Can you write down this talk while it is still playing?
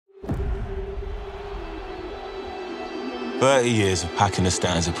30 years of packing the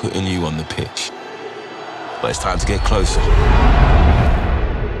stands and putting you on the pitch. But it's time to get closer.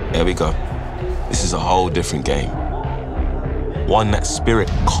 There we go. This is a whole different game. One that spirit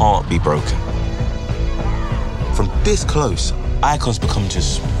can't be broken. From this close, icons become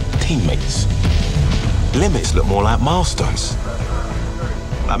just teammates. Limits look more like milestones.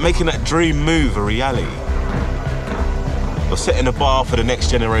 Like making that dream move a reality. Or setting the bar for the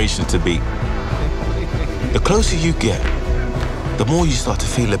next generation to beat. The closer you get, the more you start to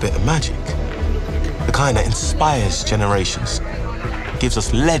feel a bit of magic. The kind that inspires generations, gives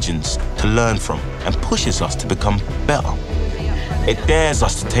us legends to learn from, and pushes us to become better. It dares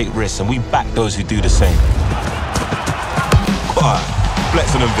us to take risks, and we back those who do the same. Quiet,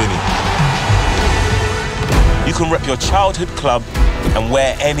 Flexen and Vinny. You can rep your childhood club and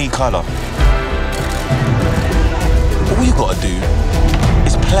wear any colour. All you gotta do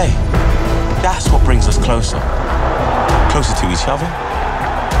is play. That's what brings us closer. Closer to each other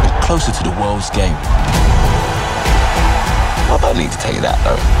and closer to the world's game. I don't need to tell you that,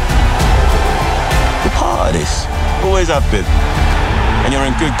 though. You're part of this. Always have been. And you're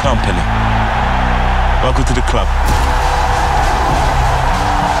in good company. Welcome to the club.